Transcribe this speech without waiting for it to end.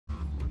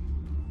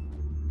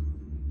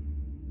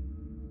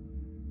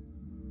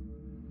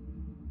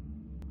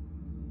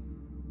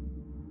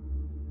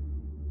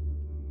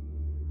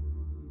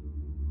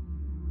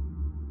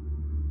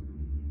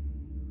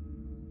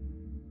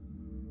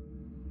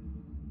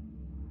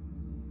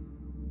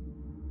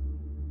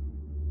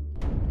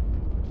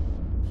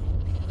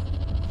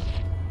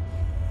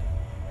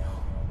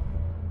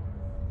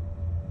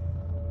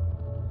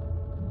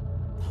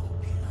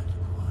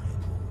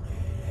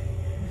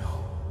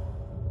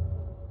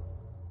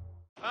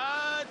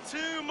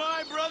to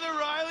my brother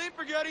Riley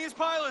for getting his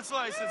pilot's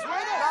license. Where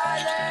the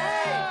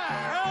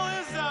hell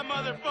is that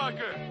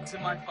motherfucker? To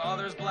my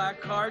father's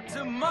black card,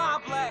 to my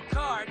black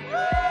card. God,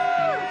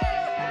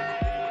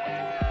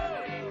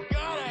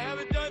 I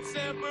haven't done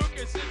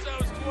Sambuca since I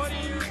was 20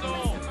 years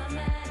old.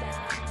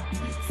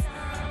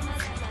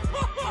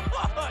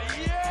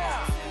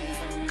 Yeah!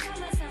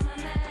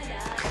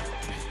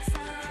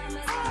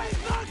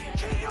 I'm the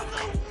king of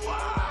the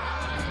world!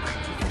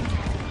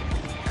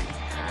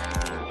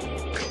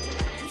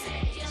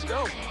 Let's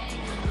go.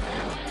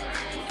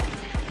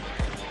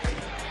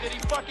 Did he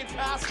fucking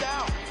pass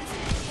out?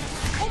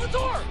 Hold the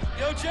door!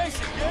 Yo,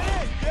 Jason, get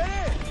in! Get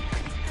in!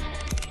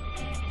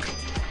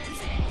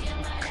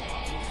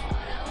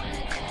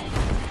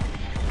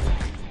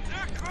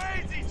 They're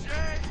crazy,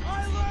 Jay! I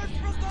learned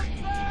from the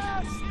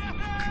best!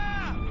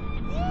 Yeah!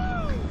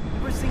 Woo!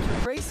 Everybody thinks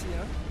you're crazy,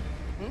 huh?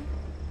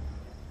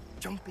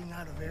 Jumping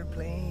out of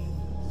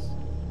airplanes,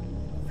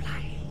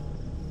 flying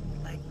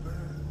like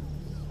birds.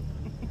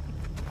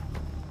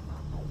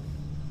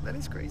 That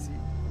is crazy.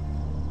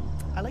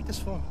 I like this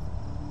phone.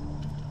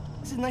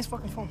 This is a nice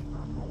fucking phone.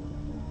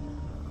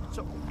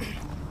 So,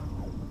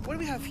 what do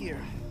we have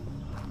here?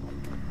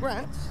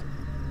 Grant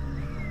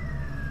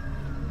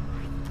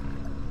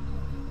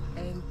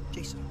and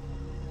Jason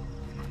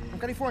from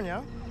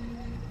California,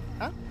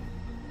 huh?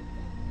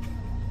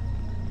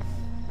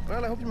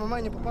 Well, I hope your mama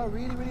and your papa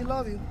really, really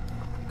love you,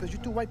 because you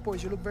two white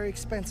boys, you look very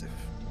expensive.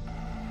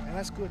 And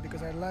that's good,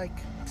 because I like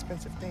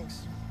expensive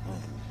things.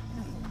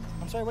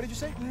 I'm sorry, what did you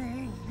say?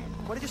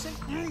 What did you say?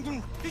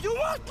 Did you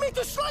want me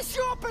to slice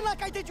you open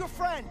like I did your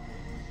friend?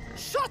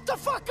 Shut the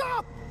fuck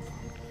up!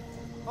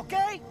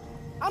 Okay?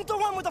 I'm the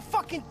one with the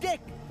fucking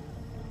dick.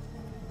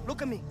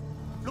 Look at me.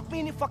 Look me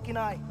in the fucking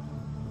eye.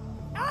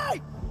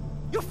 Hey!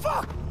 You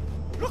fuck!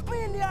 Look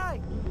me in the eye.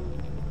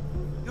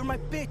 You're my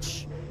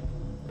bitch.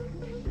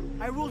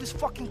 I rule this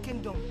fucking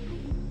kingdom.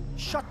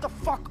 Shut the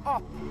fuck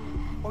up,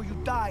 or you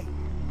die.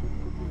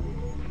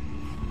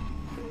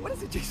 What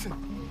is it, Jason?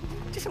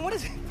 Jason, what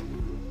is it?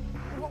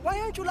 Why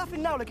aren't you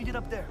laughing now like you did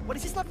up there? What,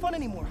 is this not fun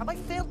anymore? Have I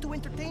failed to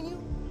entertain you?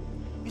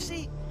 You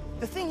see,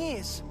 the thing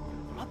is,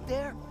 up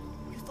there,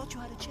 you thought you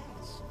had a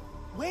chance.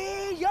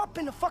 Way up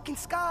in the fucking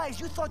skies,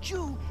 you thought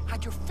you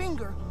had your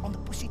finger on the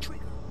pussy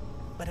trigger.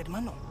 But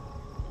hermano,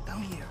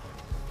 down here,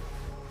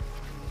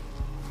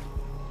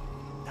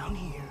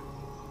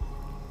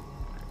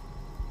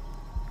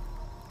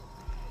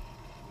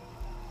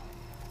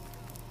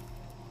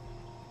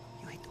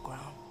 you hit the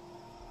ground.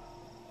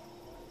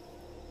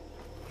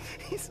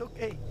 It's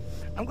okay.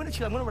 I'm gonna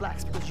chill, I'm gonna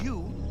relax, because you,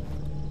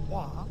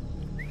 Wah,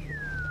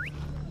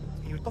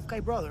 and your tough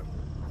guy brother,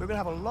 we're gonna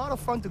have a lot of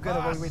fun together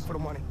while we wait for the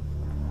money.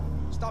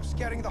 Stop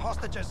scaring the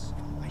hostages.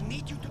 I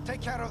need you to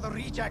take care of the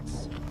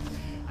rejects.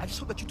 I just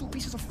hope that you two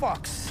pieces of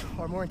fox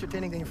are more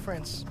entertaining than your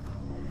friends.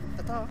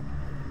 Ta-ta.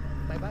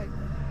 Bye-bye.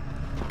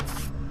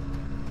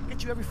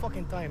 Get you every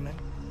fucking time, man.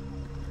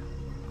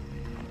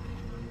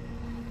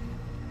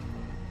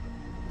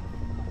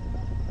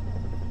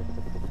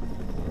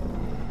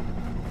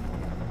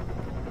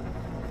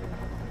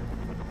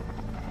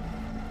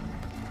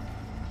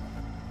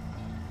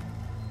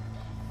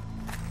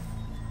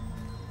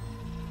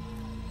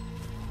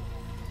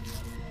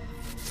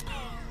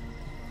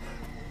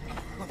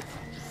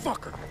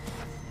 Fucker!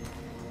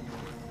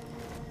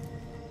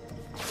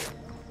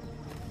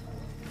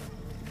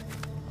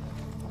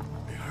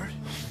 You hurt?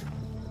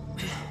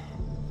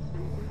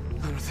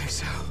 I don't think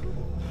so.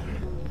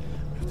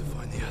 We have to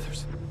find the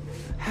others.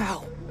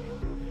 How?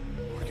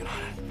 Working on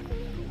it.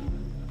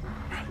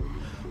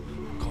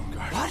 Call the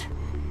guard. What?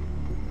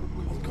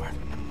 Call the guard.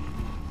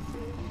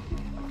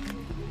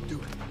 Do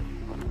it.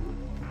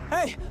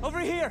 Hey,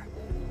 over here!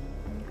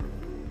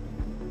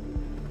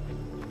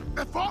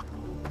 The fuck?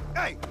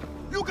 Hey,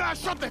 you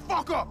guys shut the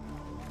fuck up!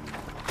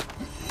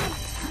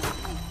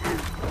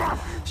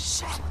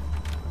 Shit!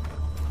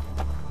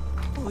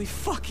 Holy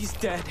fuck, he's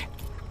dead.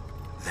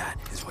 That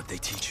is what they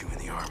teach you in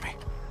the army.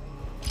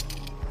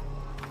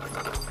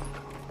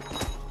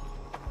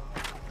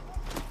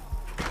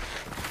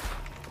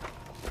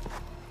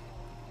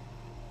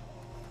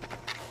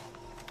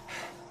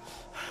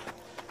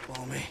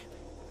 Follow me.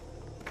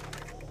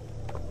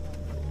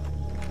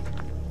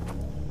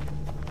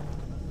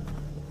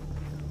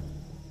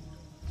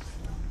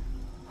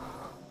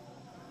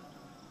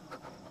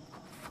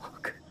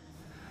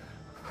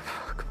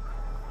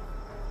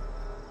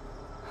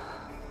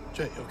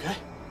 Jay, you okay?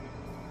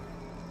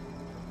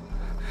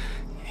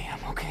 Yeah,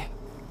 I'm okay.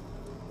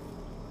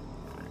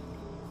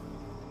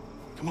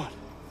 Come on.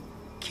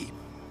 Keep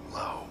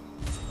low.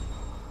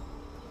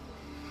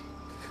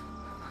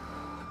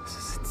 This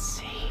is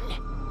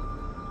insane.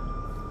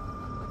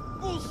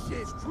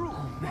 Bullshit's true.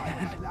 Oh,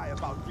 man. Lie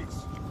about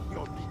this.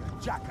 You're being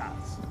a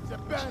jackass. It's a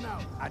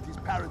burnout. And his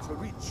parents are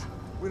rich.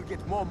 We'll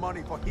get more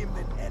money for him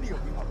than any of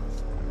the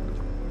others.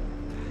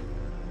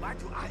 Why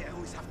do I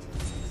always have to do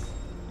this?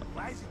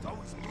 Why is it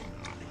always me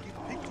that get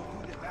picked to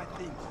do the bad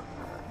things?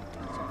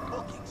 It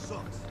fucking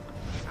sucks.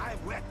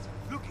 I'm wet.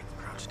 Look at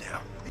Crouch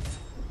down.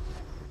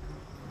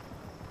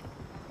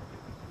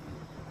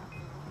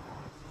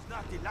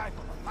 the life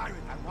of a pirate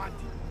I wanted.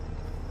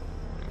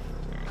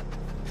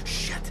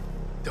 Shit.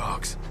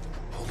 Dogs.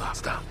 Hold on.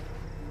 Stop.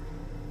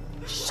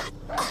 Shut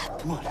up!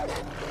 Come on. What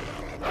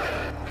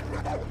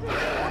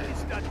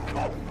is that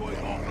dog going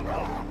on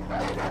about?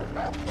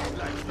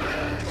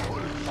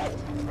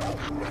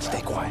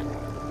 Stay quiet.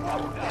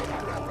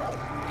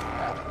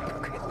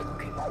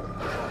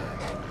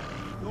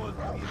 Don't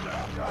be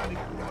that darling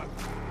boy.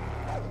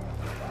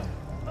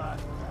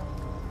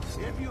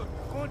 If you're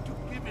going to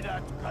give me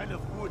that kind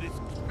of food,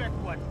 expect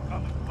what's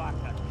coming back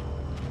at you.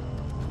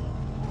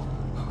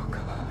 Oh,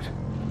 God.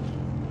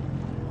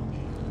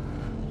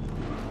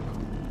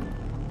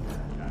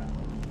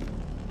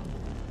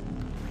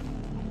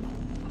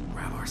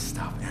 Grab our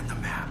stuff and the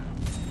map.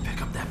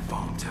 Pick up that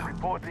phone, too.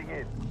 Reporting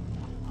in.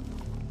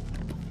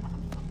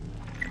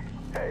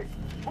 Hey,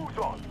 who's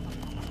on?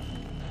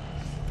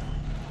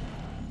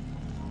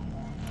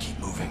 Keep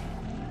moving.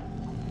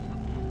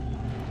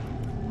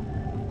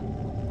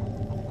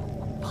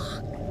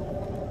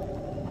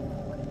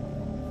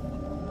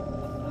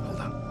 Hold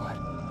on. What?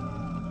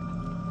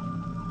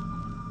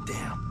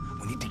 Damn,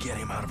 we need to get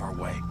him out of our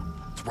way.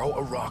 Throw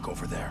a rock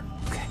over there.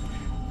 Okay.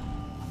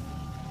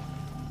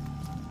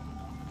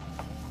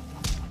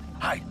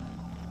 Hide.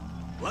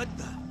 What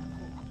the?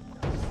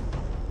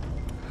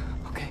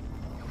 Okay,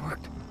 it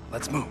worked.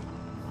 Let's move.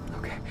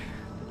 Okay.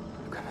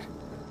 I'm coming.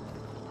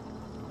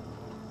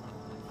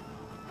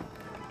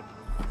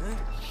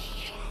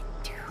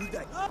 Who's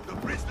that? The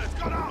prisoners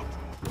got out!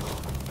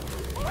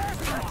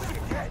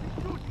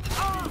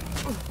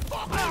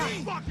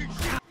 Fucking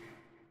shit!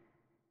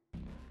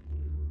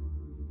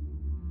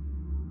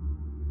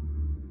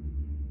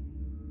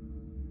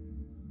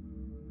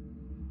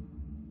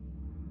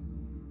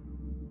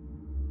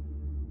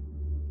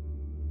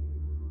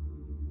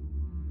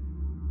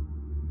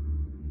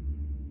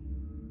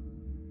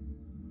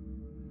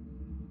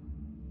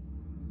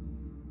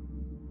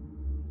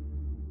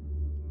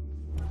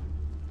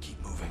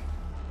 Keep moving.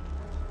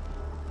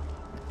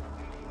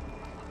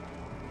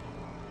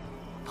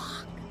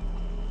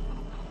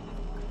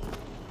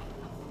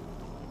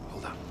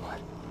 Hold on. What?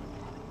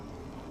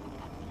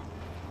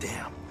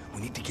 Damn,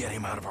 we need to get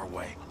him out of our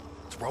way.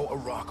 Throw a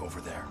rock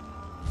over there.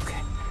 Okay.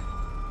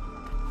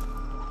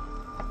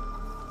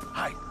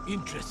 Hide.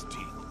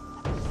 Interesting.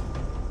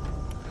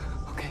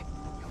 Okay,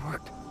 it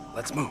worked.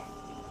 Let's move.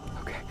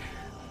 Okay.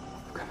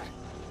 I'm coming.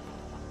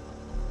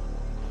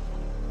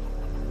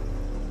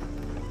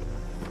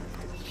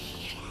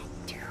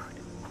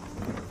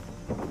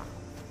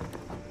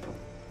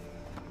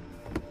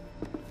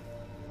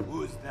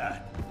 Who's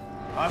that?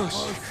 Oh,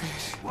 shit.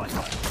 What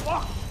the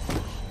fuck?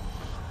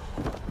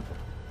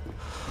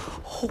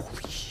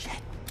 Holy shit.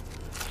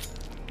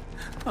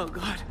 Oh,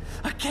 God.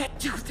 I can't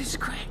do this,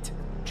 Grant.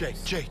 Jay,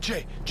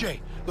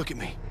 look at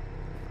me.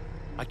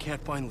 I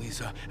can't find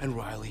Lisa and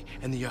Riley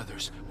and the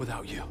others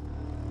without you.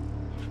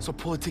 So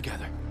pull it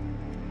together.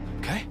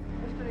 Okay?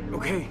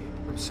 Okay,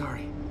 I'm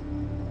sorry.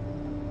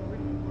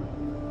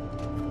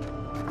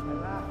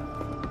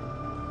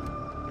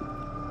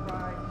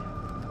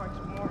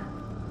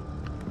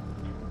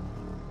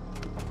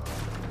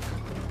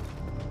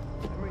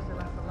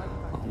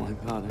 Oh my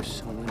God, there's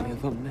so many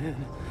of them, man.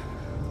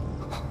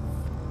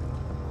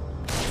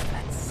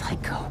 That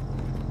psycho.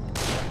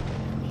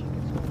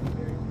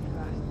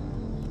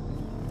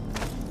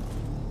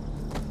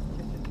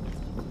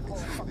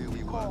 There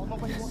we were,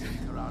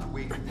 sitting around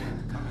waiting for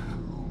him to come into the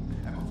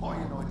room. And before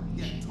you know it,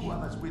 he had two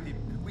others with him.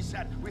 We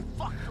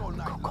fucked all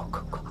night long. Go.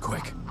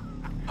 Quick.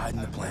 Hide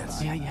in the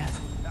plants. Yeah.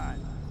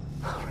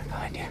 I'll right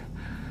behind you.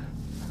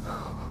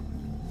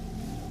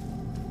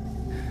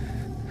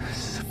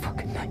 This is a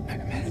fucking nightmare,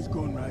 man. It's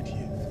going right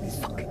here. It's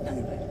Fucking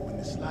nightmare. when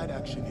the slide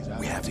action is out.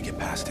 We have to get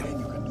past Then him.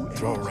 you can do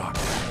Throw a anything. rock.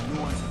 And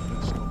no one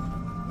can stop you.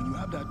 When you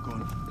have that gun,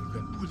 you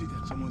can put it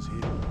at someone's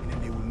head, and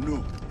then they will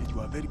know that you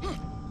are very.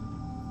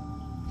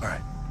 All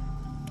right.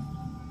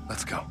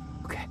 Let's go.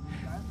 Okay.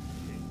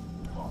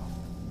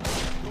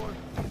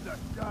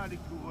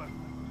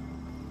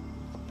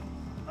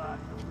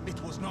 It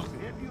was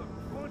nothing. If you're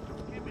going to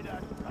give me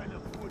that kind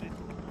of food,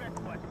 expect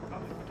what's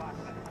coming back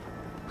at you.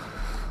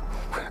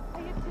 I have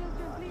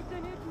children, please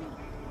don't hurt me.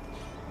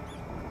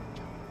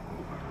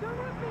 Don't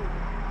hurt me.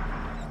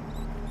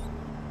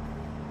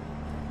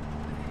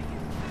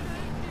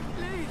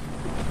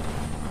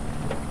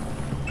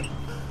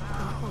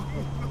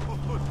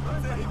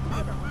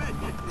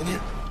 In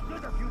here.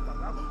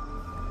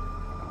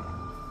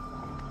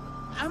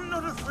 I'm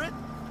not afraid.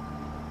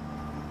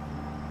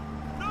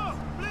 No,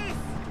 please.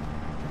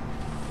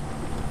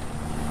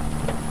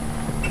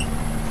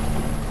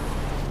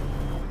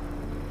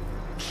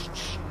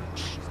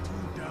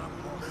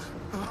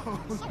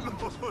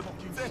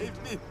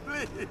 Save me,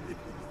 please.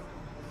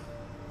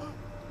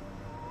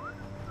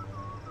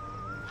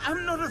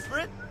 I'm not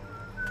afraid.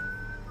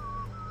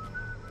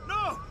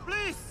 No,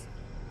 please.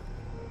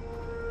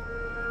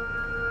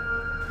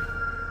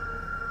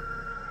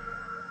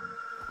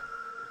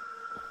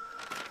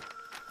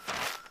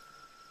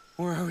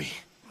 Where are we?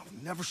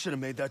 Never should have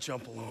made that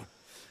jump alone.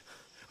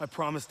 I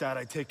promised Dad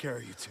I'd take care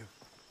of you two.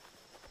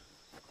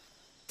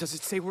 Does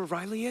it say where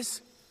Riley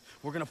is?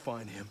 We're gonna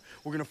find him.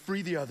 We're gonna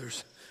free the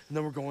others, and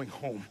then we're going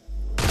home.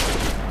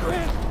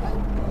 Grant!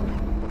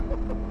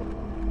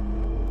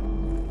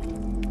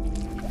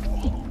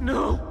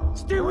 No!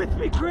 Stay with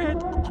me,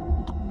 Grant!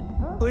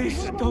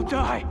 Please, don't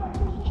die!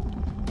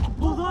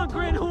 Hold on,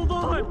 Grant, hold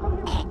on!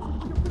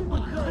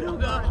 Oh God, oh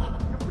God!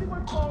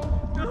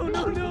 No,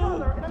 no,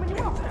 no!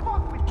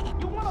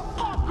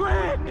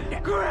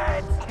 Grant!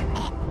 Grant!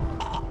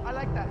 I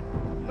like that.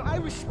 No, I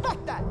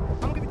respect that. I'm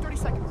gonna give you 30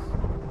 seconds.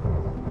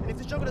 And if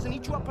this jungle doesn't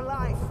eat you up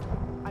alive,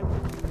 I will.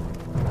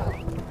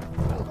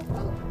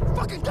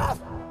 Fucking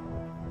death!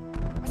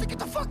 I said get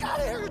the fuck out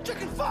of here, you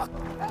chicken fuck!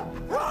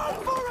 Run,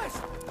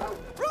 Forrest!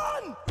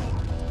 Run!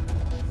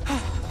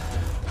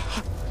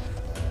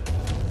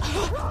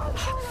 Run,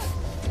 Forrest!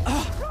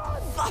 Run!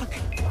 Fuck!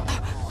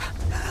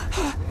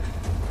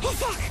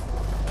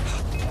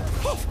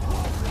 Oh,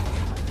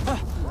 fuck!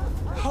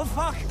 Oh,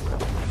 fuck!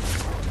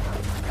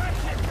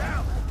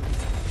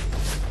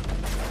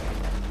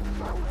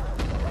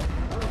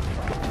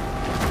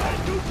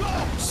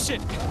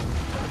 Shit!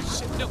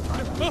 Shit, no,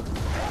 no!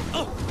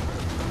 Oh!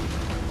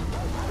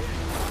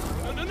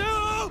 No, no, no!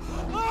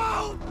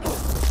 Oh!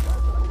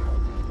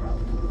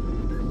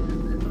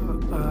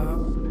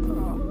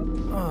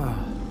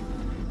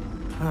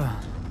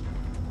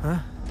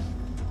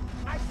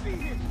 I see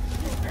him!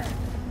 He's dead!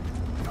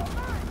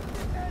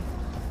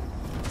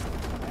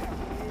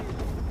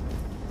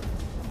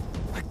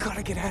 I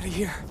gotta get out of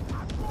here.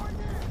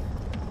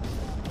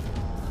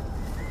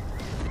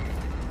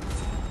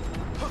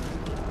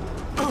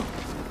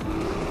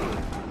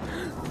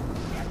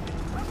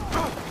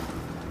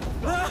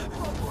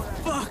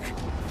 Fuck!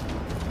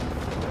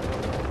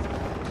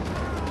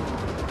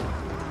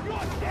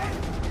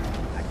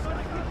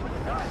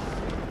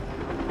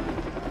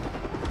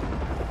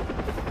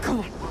 Come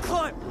on,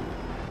 climb!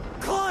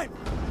 Climb!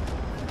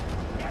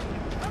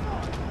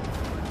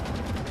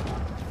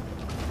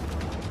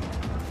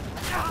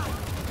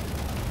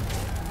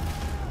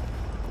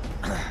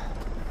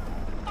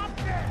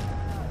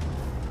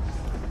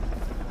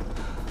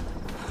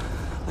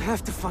 I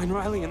have to find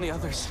Riley and the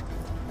others.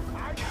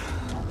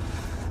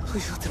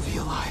 Please let them be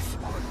alive.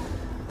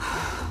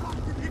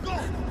 You're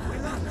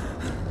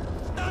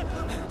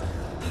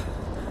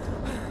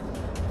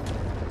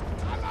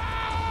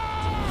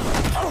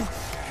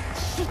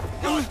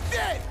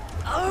dead!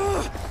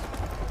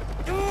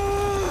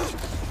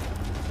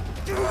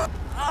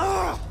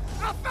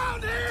 I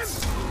found him!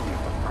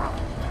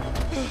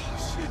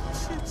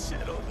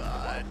 Shit, oh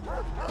God.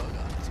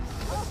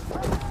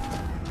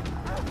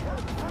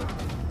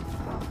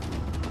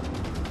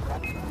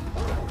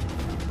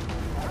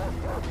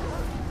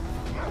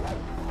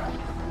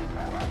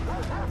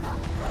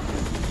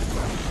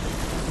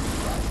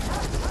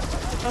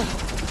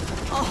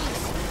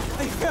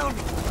 They found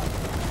me!